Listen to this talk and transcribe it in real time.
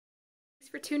Thanks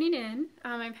for tuning in.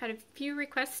 I've had a few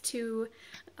requests to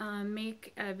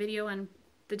make a video on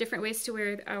the different ways to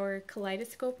wear our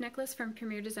kaleidoscope necklace from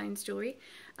Premier Designs Jewelry.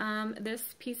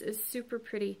 This piece is super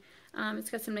pretty. It's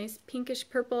got some nice pinkish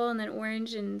purple and then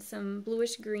orange and some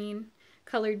bluish green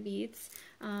colored beads,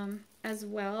 as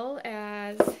well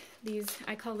as these,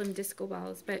 I call them disco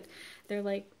balls, but they're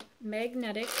like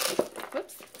magnetic,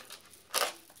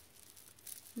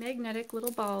 magnetic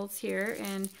little balls here,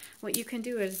 and what you can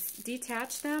do is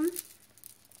detach them,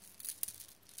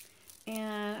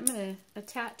 and I'm going to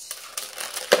attach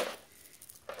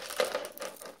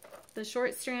the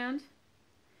short strand,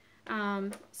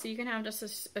 so you can have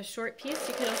just a short piece.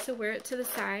 You could also wear it to the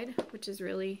side, which is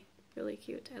really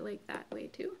cute. I like that way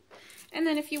too. And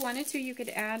then if you wanted to, you could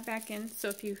add back in, so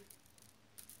if you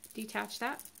detach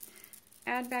that,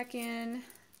 add back in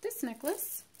this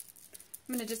necklace.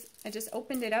 I just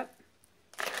opened it up,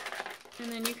 and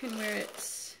then you can wear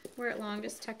it long.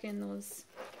 Just tuck in those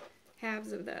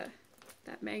halves of that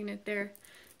magnet there.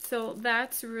 So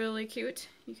that's really cute.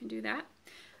 You can do that.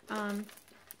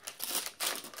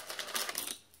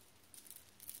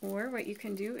 Or what you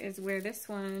can do is wear this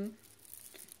one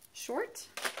short.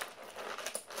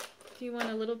 If you want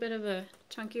a little bit of a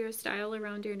chunkier style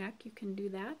around your neck, you can do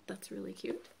that. That's really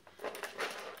cute.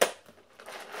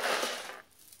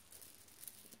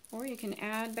 Or you can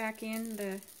add back in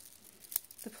the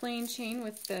plain chain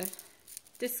with the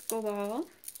disco ball.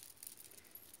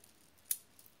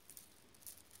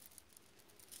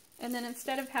 And then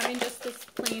instead of having just this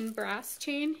plain brass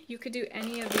chain, you could do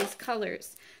any of these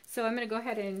colors. So I'm going to go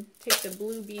ahead and take the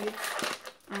blue beads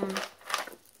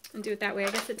and do it that way.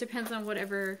 I guess it depends on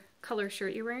whatever color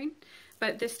shirt you're wearing.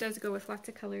 But this does go with lots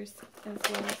of colors as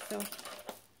well. So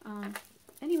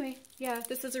anyway, yeah,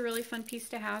 this is a really fun piece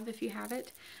to have if you have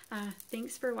it.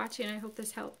 Thanks for watching. I hope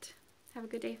this helped. Have a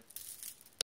good day.